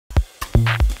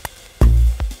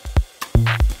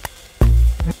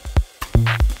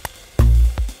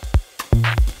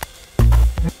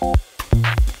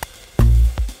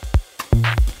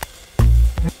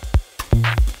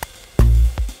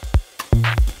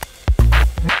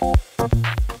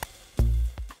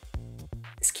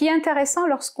qui est intéressant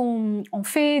lorsqu'on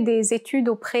fait des études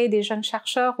auprès des jeunes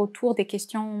chercheurs autour des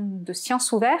questions de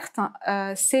sciences ouvertes,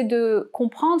 c'est de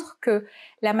comprendre que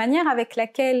la manière avec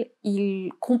laquelle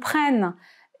ils comprennent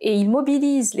et ils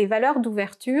mobilisent les valeurs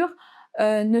d'ouverture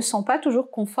ne sont pas toujours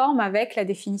conformes avec la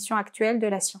définition actuelle de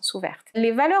la science ouverte.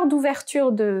 Les valeurs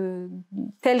d'ouverture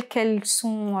telles qu'elles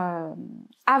sont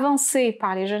avancées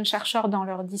par les jeunes chercheurs dans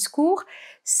leur discours,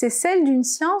 c'est celle d'une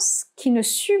science qui ne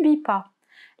subit pas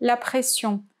la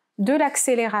pression de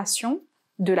l'accélération,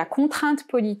 de la contrainte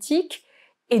politique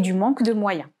et du manque de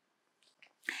moyens.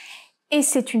 Et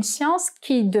c'est une science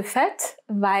qui, de fait,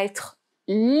 va être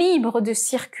libre de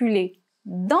circuler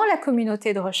dans la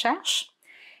communauté de recherche,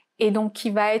 et donc qui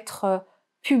va être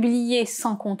publié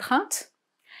sans contrainte,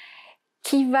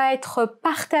 qui va être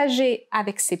partagé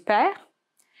avec ses pairs,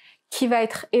 qui va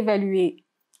être évalué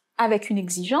avec une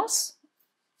exigence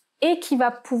et qui va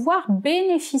pouvoir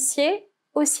bénéficier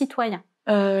aux citoyens.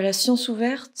 La science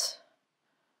ouverte,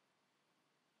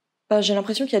 j'ai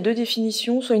l'impression qu'il y a deux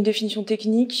définitions, soit une définition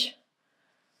technique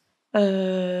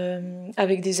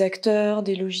avec des acteurs,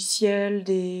 des logiciels,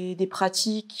 des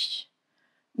pratiques,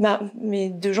 mais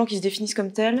de gens qui se définissent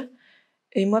comme tels.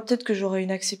 Et moi, peut-être que j'aurais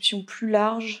une acception plus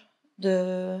large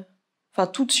Enfin,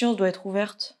 toute science doit être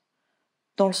ouverte,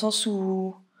 dans le sens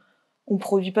où on ne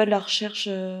produit pas de la recherche,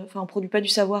 on ne produit pas du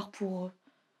savoir pour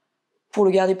le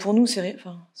garder pour nous. C'est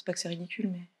pas que c'est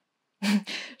ridicule, mais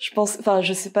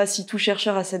je sais pas si tout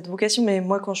chercheur a cette vocation, mais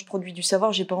moi, quand je produis du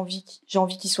savoir, j'ai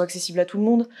envie qu'il soit accessible à tout le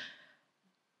monde.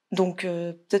 Donc,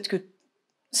 peut-être que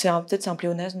c'est un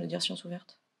pléonasme de dire science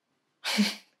ouverte. Je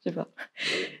sais pas.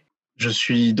 Je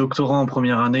suis doctorant en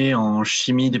première année en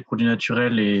chimie des produits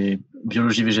naturels et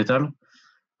biologie végétale.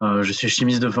 Je suis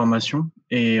chimiste de formation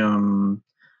et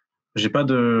j'ai pas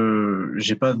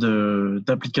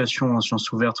d'application en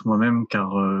sciences ouvertes moi-même car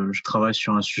je travaille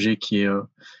sur un sujet qui est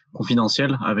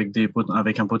confidentiel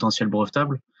avec un potentiel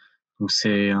brevetable. Donc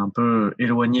c'est un peu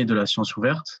éloigné de la science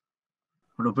ouverte.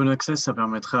 L'open access, ça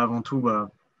permettrait avant tout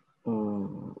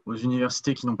aux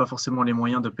universités qui n'ont pas forcément les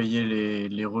moyens de payer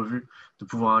les revues, de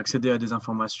pouvoir accéder à des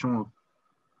informations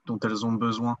dont elles ont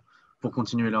besoin pour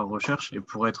continuer leur recherche et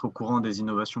pour être au courant des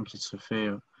innovations qui se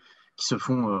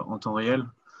font en temps réel.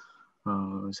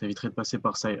 Ça éviterait de passer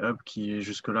par SciHub, qui est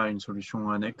jusque-là une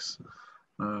solution annexe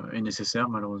et nécessaire,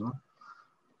 malheureusement.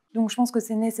 Donc je pense que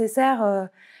c'est nécessaire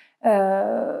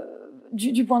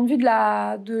du point de vue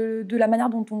de la manière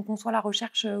dont on conçoit la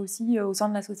recherche aussi au sein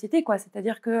de la société, quoi.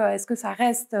 C'est-à-dire que est-ce que ça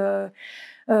reste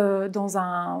dans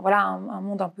un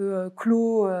monde un peu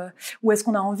clos ou est-ce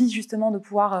qu'on a envie justement de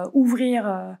pouvoir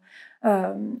ouvrir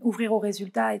aux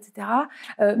résultats, etc.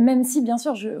 Même si, bien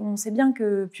sûr, on sait bien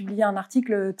que publier un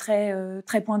article très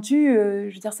pointu,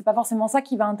 je veux dire, c'est pas forcément ça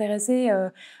qui va intéresser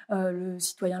le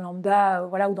citoyen lambda,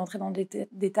 ou d'entrer dans des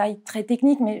détails très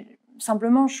techniques, mais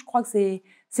simplement, je crois que c'est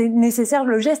nécessaire,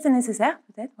 le geste est nécessaire,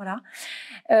 peut-être, voilà.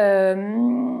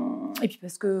 Et puis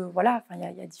parce que, il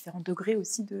y a différents degrés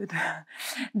aussi de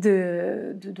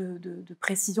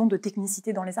précision, de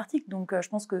technicité dans les articles. Donc, je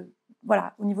pense que,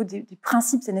 au niveau des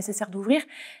principes, c'est nécessaire d'ouvrir.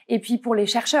 Et puis, pour les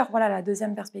chercheurs, la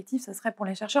deuxième perspective, ça serait pour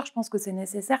les chercheurs, je pense que c'est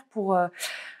nécessaire pour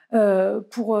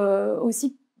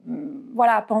aussi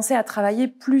penser à travailler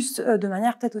plus de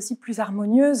manière peut-être aussi plus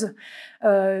harmonieuse.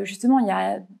 Justement, il y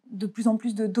a de plus en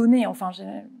plus de données.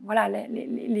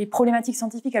 Les problématiques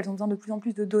scientifiques, elles ont besoin de plus en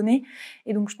plus de données.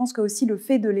 Et donc, je pense que aussi le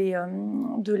fait de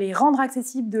les rendre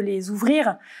accessibles, de les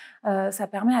ouvrir, ça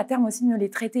permet à terme aussi de mieux les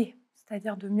traiter,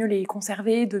 c'est-à-dire de mieux les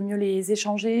conserver, de mieux les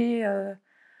échanger,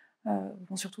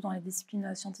 surtout dans les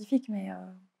disciplines scientifiques, mais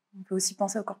on peut aussi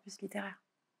penser au corpus littéraire.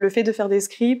 Le fait de faire des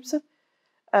scripts,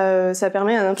 ça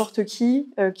permet à n'importe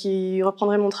qui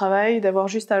reprendrait mon travail d'avoir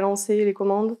juste à lancer les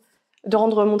commandes, de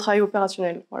rendre mon travail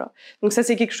opérationnel. Voilà. Donc ça,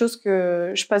 c'est quelque chose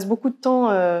que je passe beaucoup de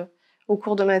temps au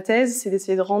cours de ma thèse, c'est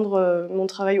d'essayer de rendre mon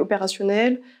travail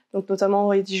opérationnel, donc notamment en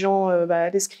rédigeant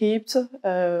les scripts,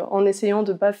 en essayant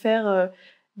de ne pas faire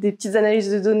des petites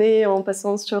analyses de données en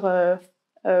passant sur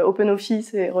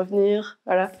OpenOffice et revenir.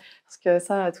 Voilà. Parce que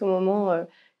ça, à tout moment,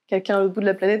 quelqu'un à l'autre bout de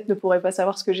la planète ne pourrait pas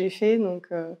savoir ce que j'ai fait.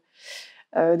 Donc,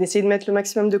 d'essayer de mettre le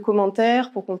maximum de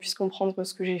commentaires pour qu'on puisse comprendre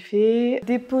ce que j'ai fait.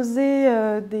 Déposer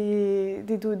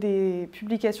des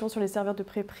publications sur les serveurs de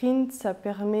préprint, ça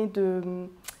permet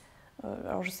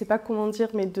alors je ne sais pas comment dire,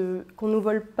 mais qu'on ne nous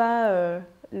vole pas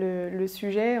le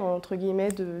sujet, entre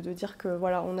guillemets, de dire que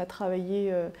on a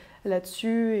travaillé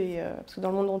là-dessus, parce que dans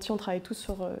le monde entier, on travaille tous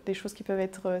sur des choses qui peuvent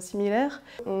être similaires.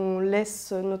 On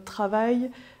laisse notre travail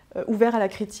ouvert à la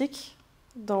critique.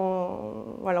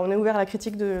 On est ouvert à la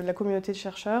critique de la communauté de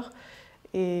chercheurs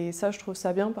et ça, je trouve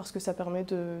ça bien parce que ça permet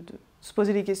se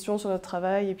poser des questions sur notre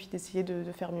travail et puis d'essayer de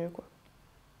faire mieux, quoi.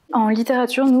 En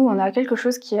littérature, nous, on a quelque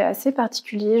chose qui est assez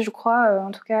particulier, je crois,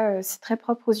 en tout cas, c'est très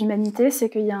propre aux humanités, c'est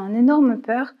qu'il y a une énorme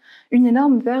peur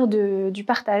du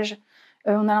partage.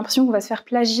 On a l'impression qu'on va se faire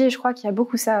plagier, je crois qu'il y a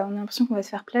beaucoup ça, on a l'impression qu'on va se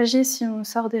faire plagier si on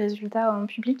sort des résultats en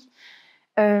public.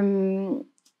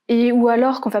 Ou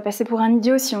alors qu'on va passer pour un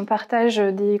idiot si on partage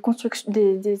des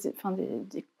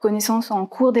connaissances en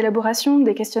cours d'élaboration,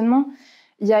 des questionnements.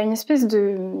 Il y a une espèce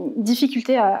de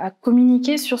difficulté à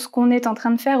communiquer sur ce qu'on est en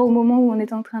train de faire au moment où on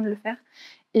est en train de le faire.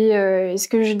 Et ce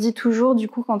que je dis toujours, du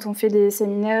coup, quand on fait des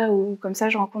séminaires ou comme ça,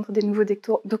 je rencontre des nouveaux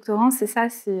doctorants, c'est ça,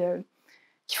 c'est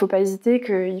qu'il ne faut pas hésiter,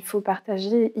 qu'il faut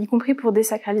partager, y compris pour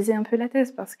désacraliser un peu la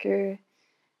thèse, parce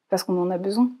qu'on en a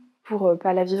besoin pour ne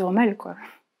pas la vivre mal, quoi.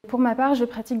 Pour ma part, je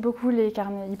pratique beaucoup les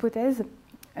carnets hypothèses,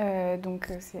 donc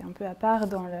c'est un peu à part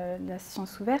dans la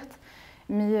science ouverte.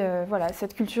 Mais voilà,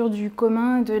 cette culture du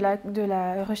commun, de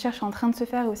la recherche en train de se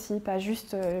faire aussi, pas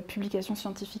juste publication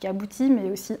scientifique aboutie, mais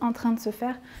aussi en train de se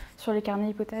faire sur les carnets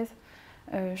hypothèses.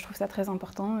 Je trouve ça très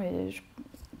important et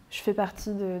je fais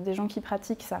partie des gens qui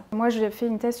pratiquent ça. Moi, j'ai fait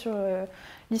une thèse sur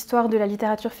l'histoire de la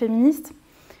littérature féministe.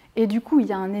 Et du coup, il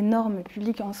y a un énorme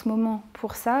public en ce moment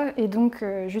pour ça. Et donc,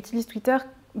 j'utilise Twitter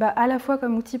à la fois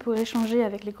comme outil pour échanger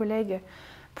avec les collègues,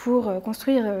 pour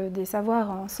construire des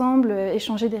savoirs ensemble,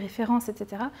 échanger des références,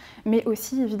 etc. Mais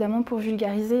aussi, évidemment, pour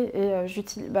vulgariser. Et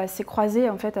c'est croisé,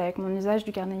 en fait, avec mon usage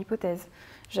du carnet hypothèse.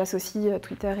 J'associe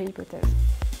Twitter et hypothèse.